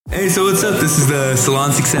Hey, so what's up? This is the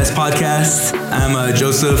Salon Success Podcast. I'm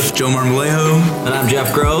Joseph Joe Marmolejo. And I'm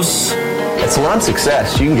Jeff Gross. At Salon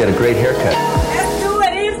Success, you can get a great haircut. Let's do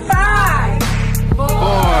it in 5, 4,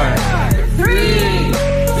 3,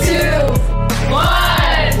 2, 1.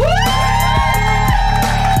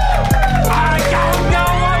 I don't know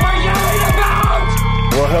what we're yelling about!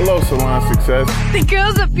 Well, hello, Salon Success. The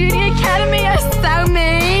girls at Beauty Academy are so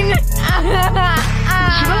mean.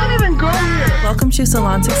 She doesn't even go here. Welcome to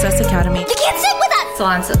Salon Success Academy. You can't sit with us.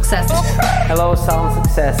 Salon Success. Hello, Salon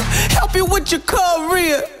Success. Help you with your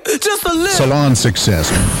career, just a little. Salon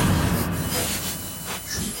Success.